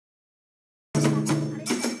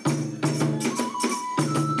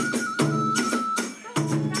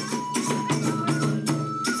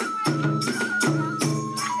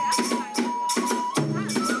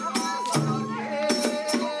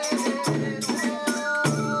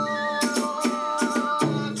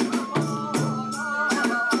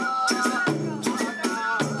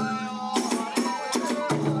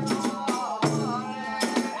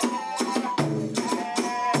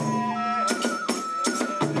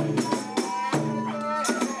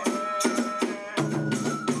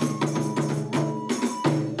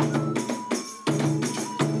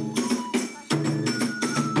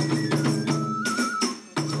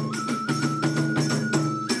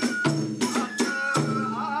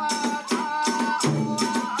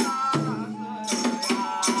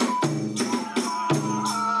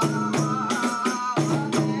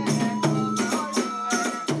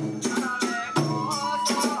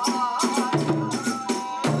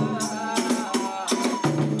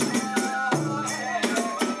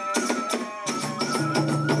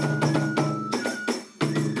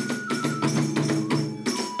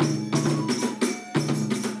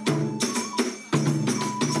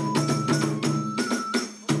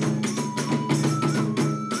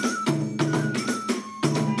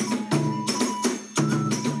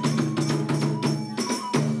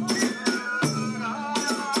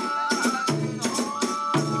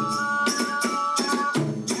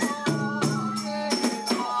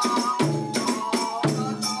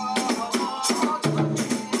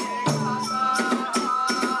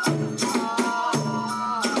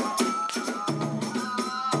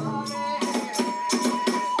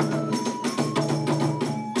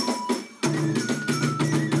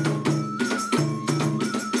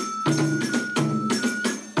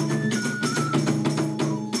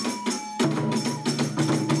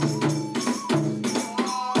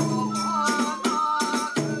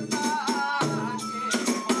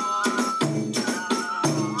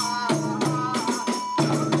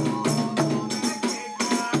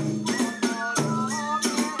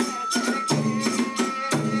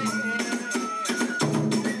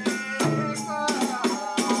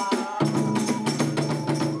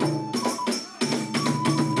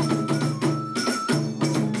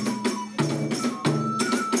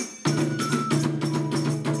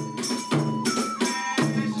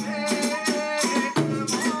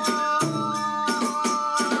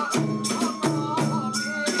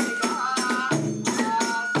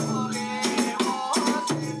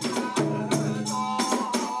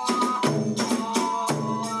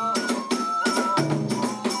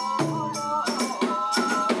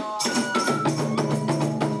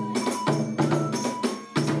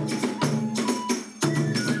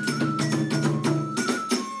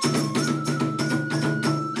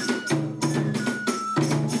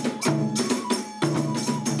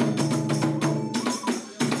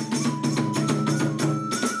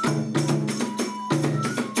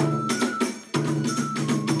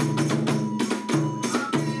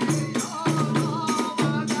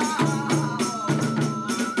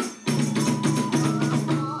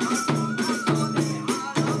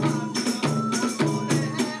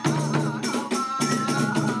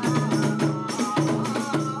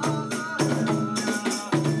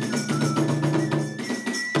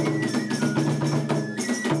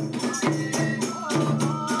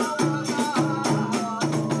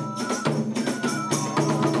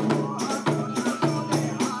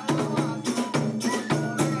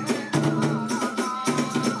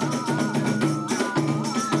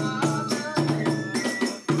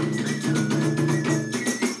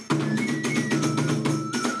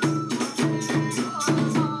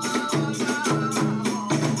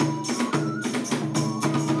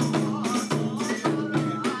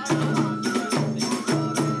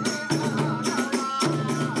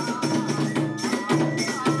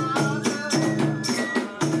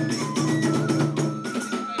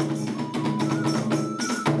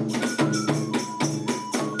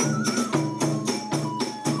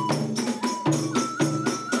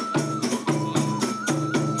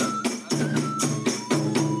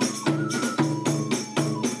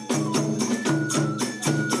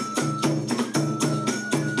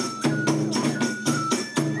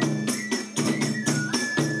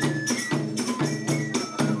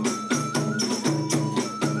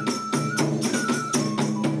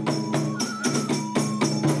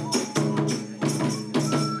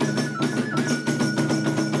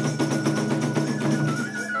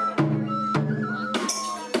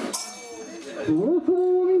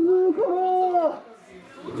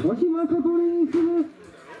悟りにする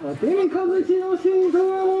たけみかづちの神と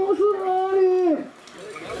は申すなり。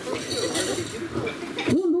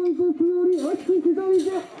今度異国より秋季例大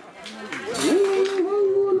祭人間の番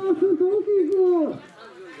をなす時く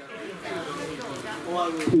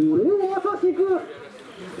これをまさしく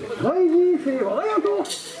大事せわやと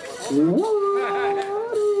思われ。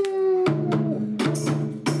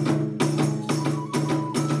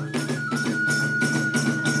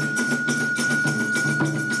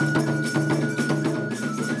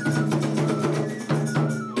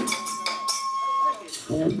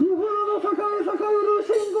先ほどの栄える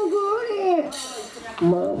新国に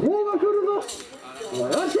魔法が来るぞ。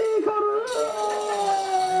怪しいから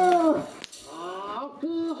悪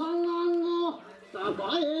派の栄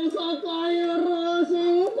える新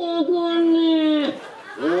国に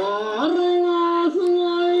あれが住ま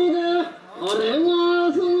いであれが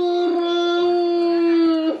住むら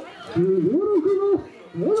ん。16の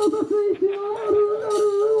目の立つ石のある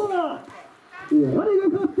は我が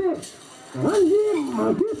勝って漢字負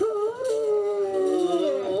けそうに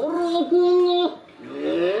の目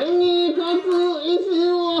に立つ石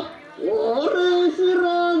は俺知ら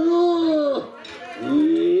ず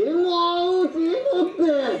今打ち取って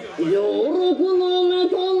16の目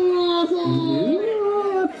となそう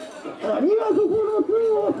兄は9つ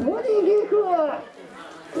を取り聞く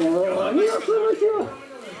兄のすぶしを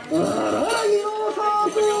荒木の里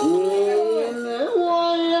目は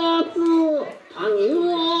やつ谷は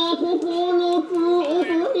9つ音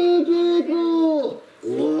に聞く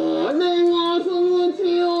我が住む地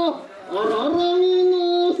を荒木の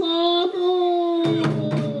里。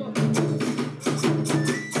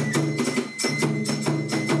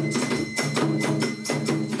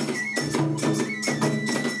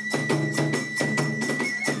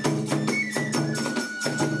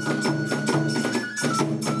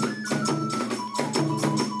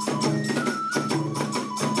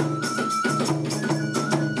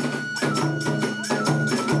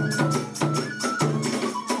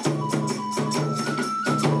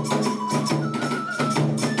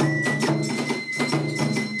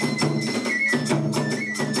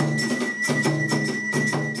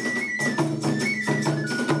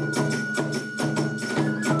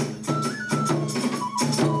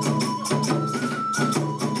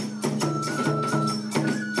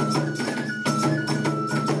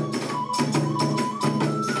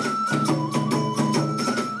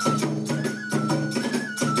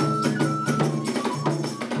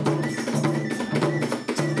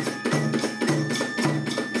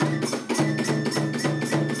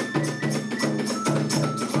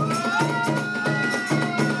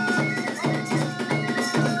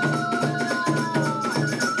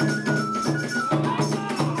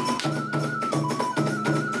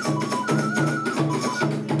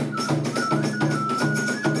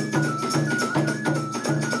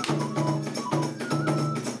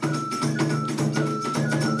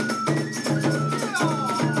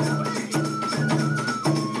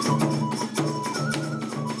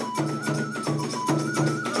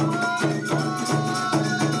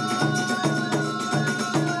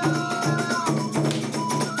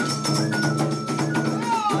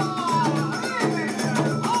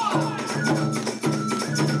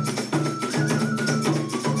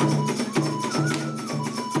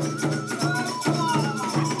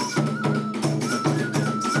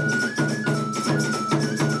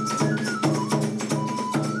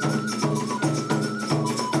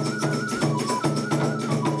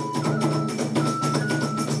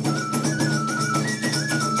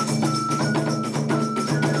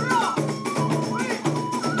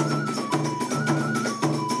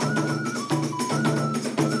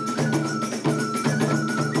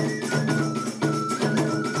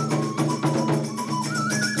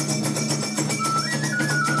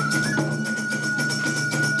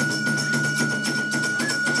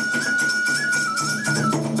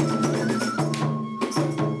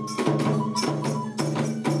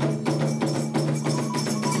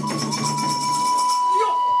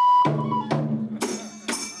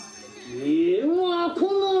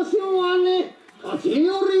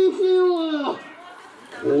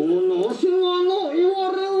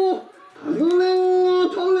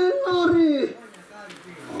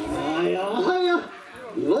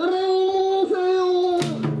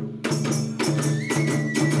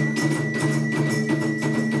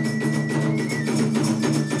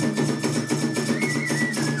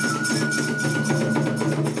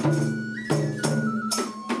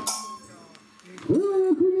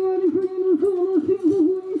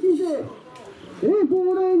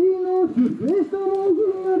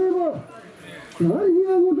大事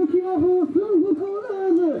なごときは法することなら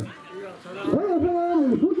ず、我が様は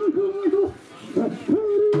無所属無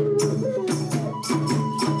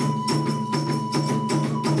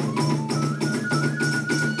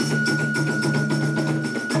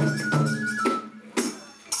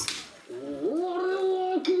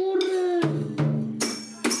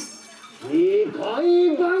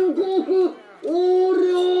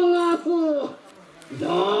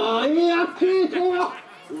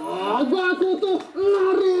我がことな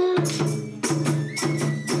れ。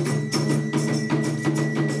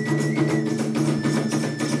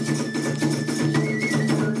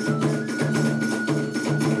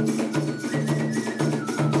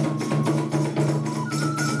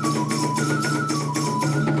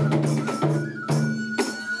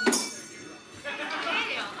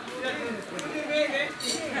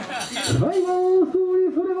最後を総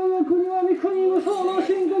理それはが国は三国無双の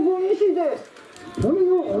申告にして神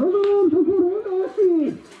のあなたのところを出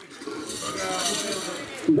し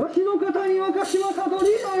東の方には鹿島悟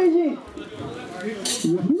り大臣西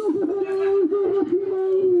の方には宇都八幡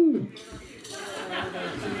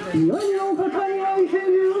南の方には伊勢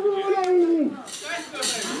龍宮大臣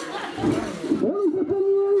北の方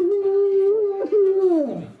には伊勢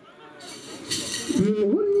の日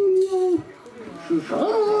本人のスサノ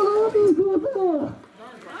のビコと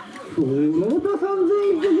その他3130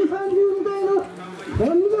みたいな神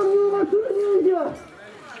々を祀るにおいては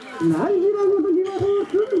何時らごとき魔法を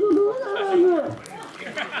することはならず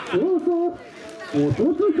そうそうおと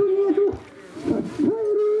つくにへと立ち返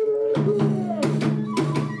る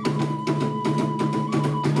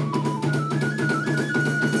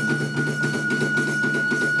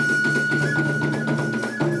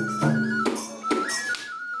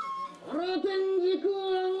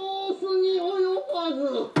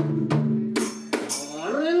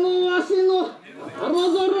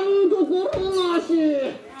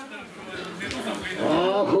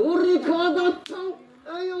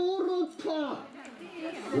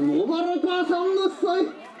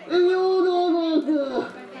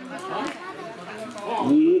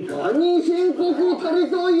いかに深刻たり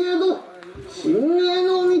といえど神明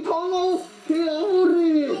の御霊を手あぶり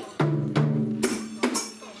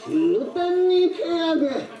終点に手上げ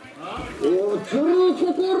おつる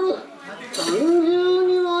心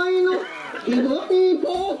32枚の左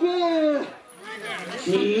光景聞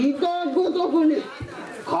いたごとくに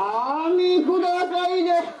噛み砕かいで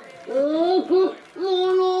多く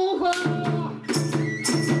物が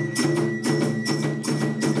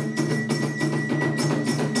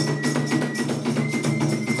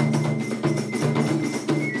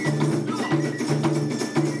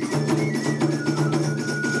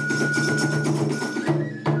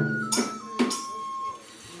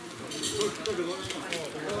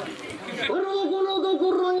このと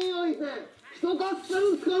ころにおいて一合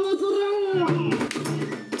戦かもつらん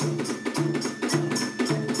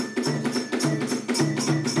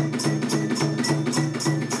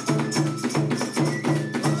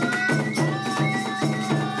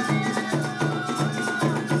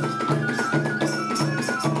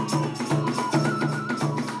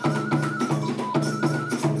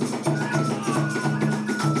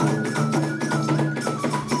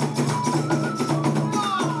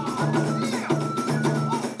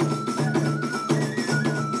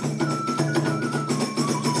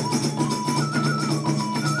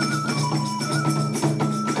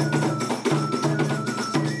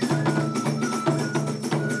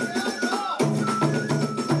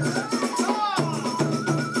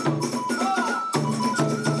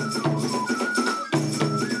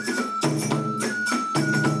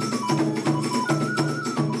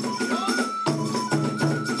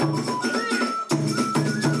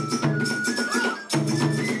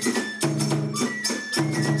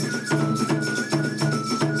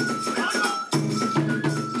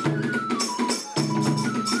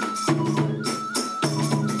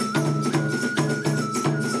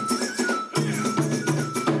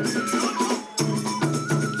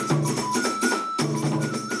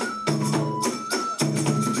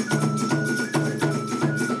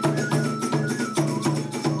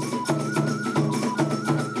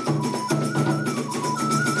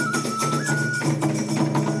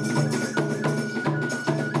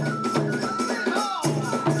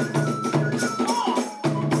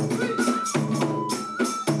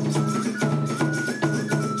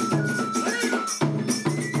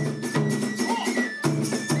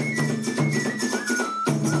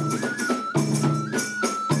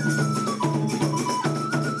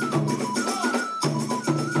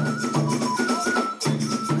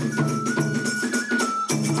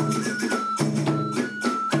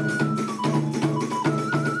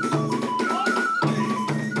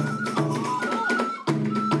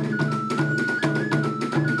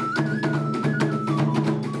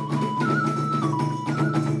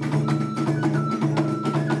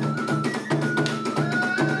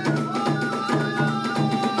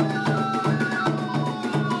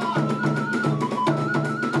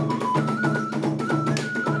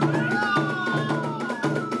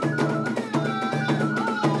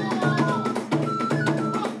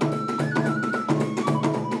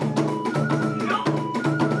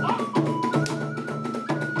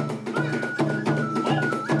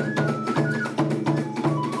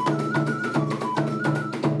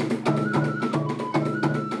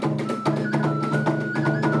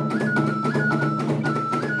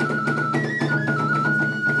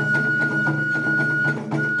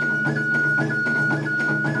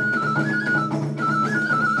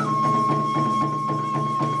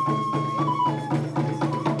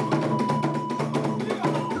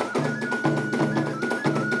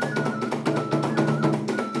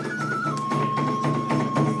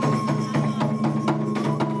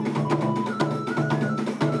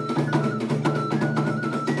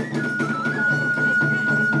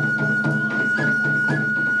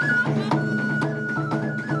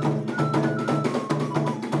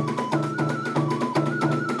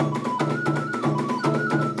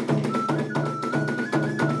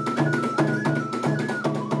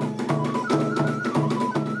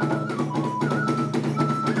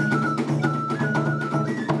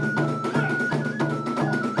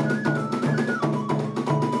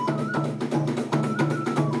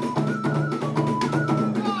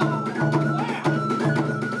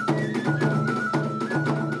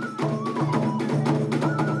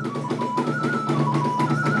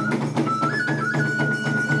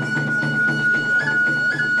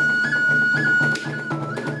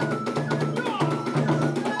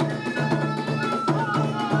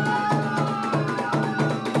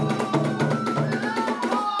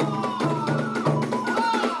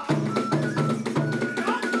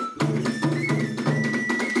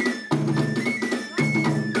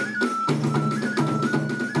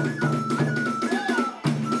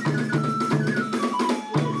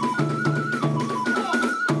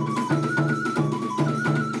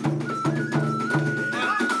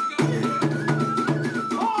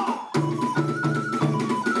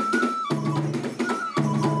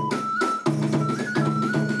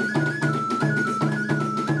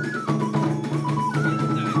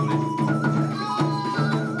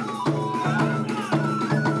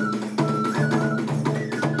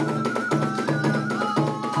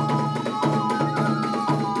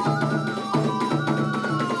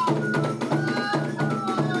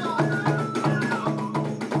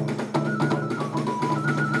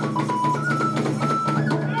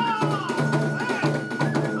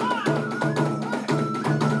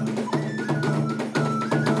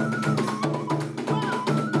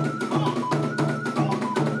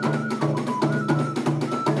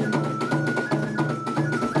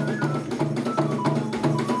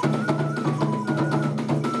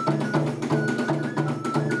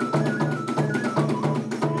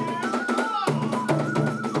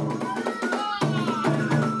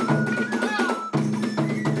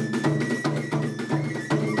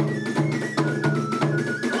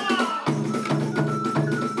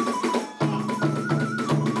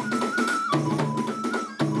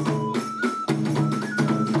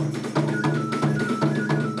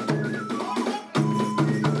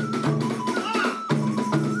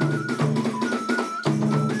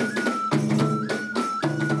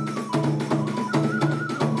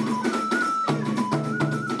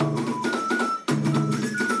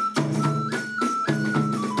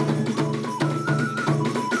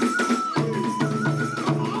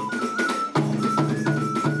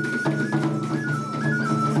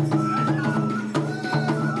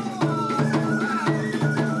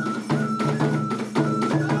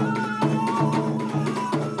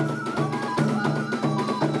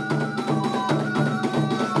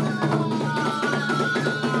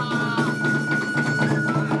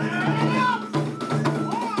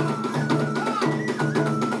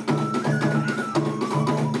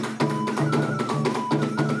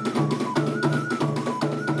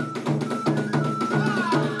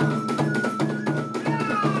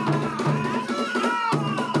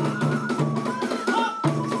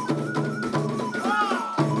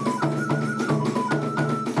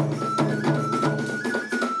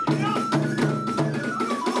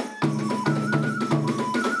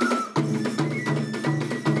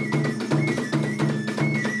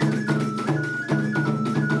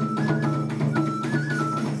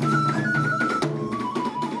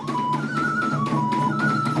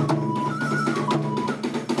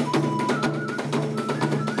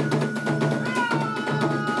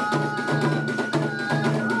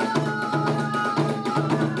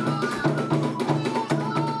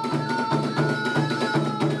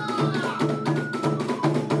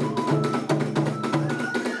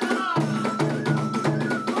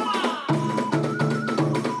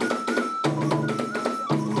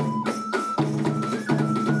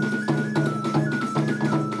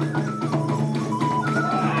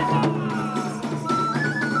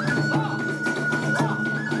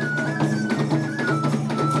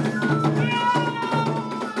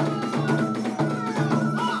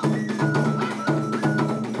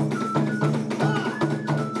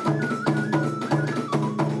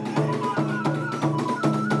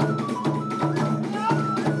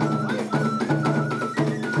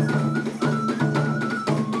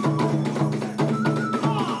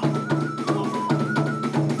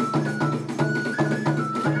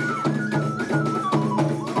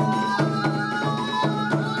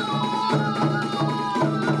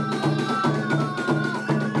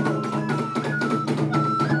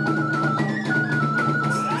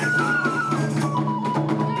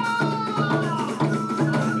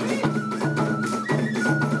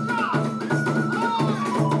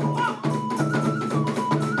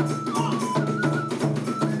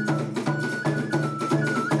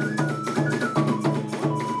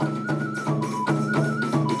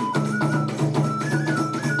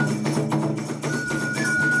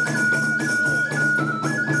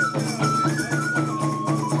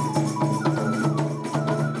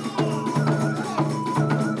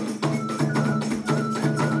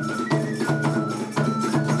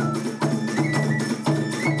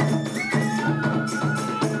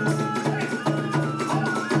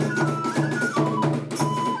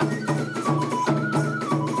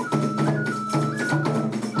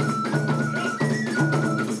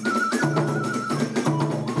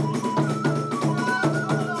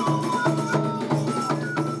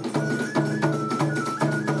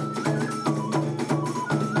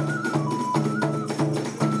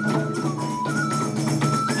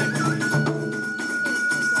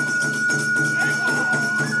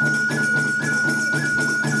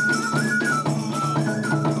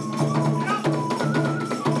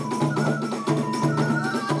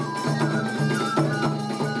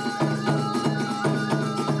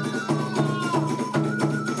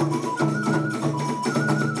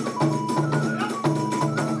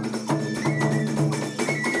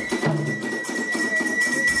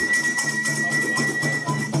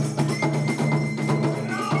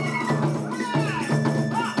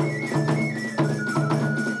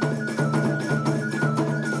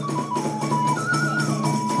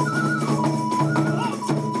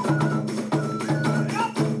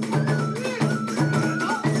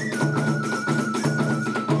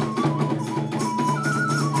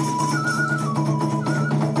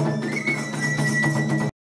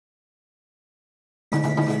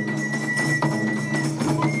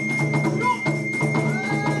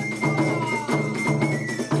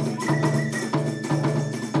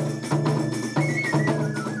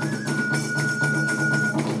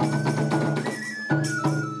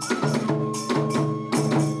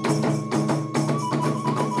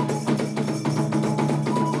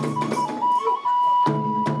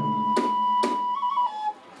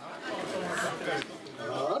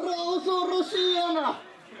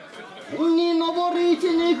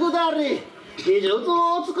なり技術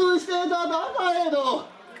を尽くして戦えど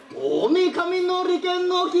大神の利権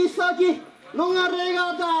の切っ先逃れ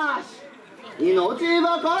がたし命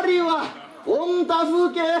ばかりは御助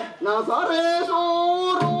けなされ候。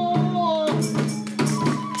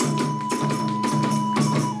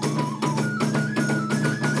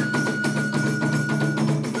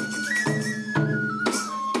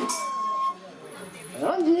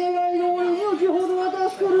何時願い通り命ほどは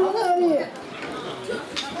助かるなり、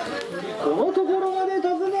このところまで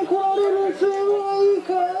訪ね来られる杖はいか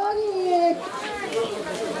に。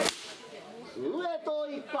杖と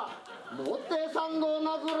一派持って参道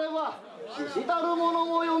なずれば死したる者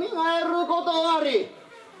もよみがえることあり、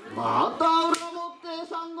また裏持って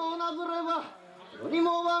参道なずれば世に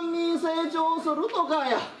も万民成長するとか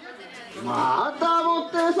や、また持っ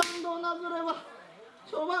て参道なずれば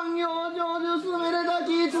諸万行成就すめれた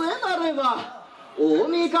き杖なれば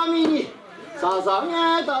大神に捧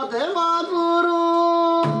げたてまつる。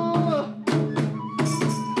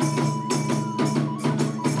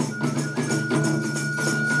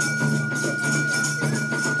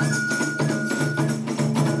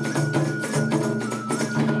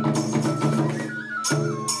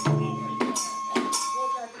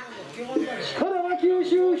力は九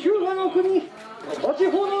州日向の国高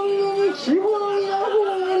千穂の家に地方の稲穂が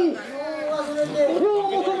あり、これを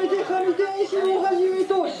求めて上天使をはじめ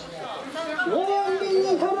とし諸万民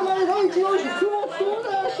に頼まれ大地の食物と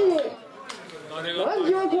なし、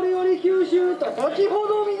汝はこれより九州高千穂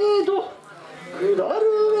の峰へと下る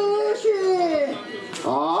べし。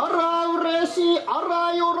あら嬉しい、あ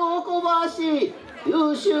ら喜ばしい、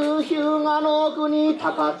九州日向の国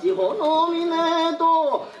高千穂の峰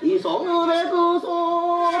と急ぐべく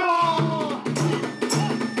候。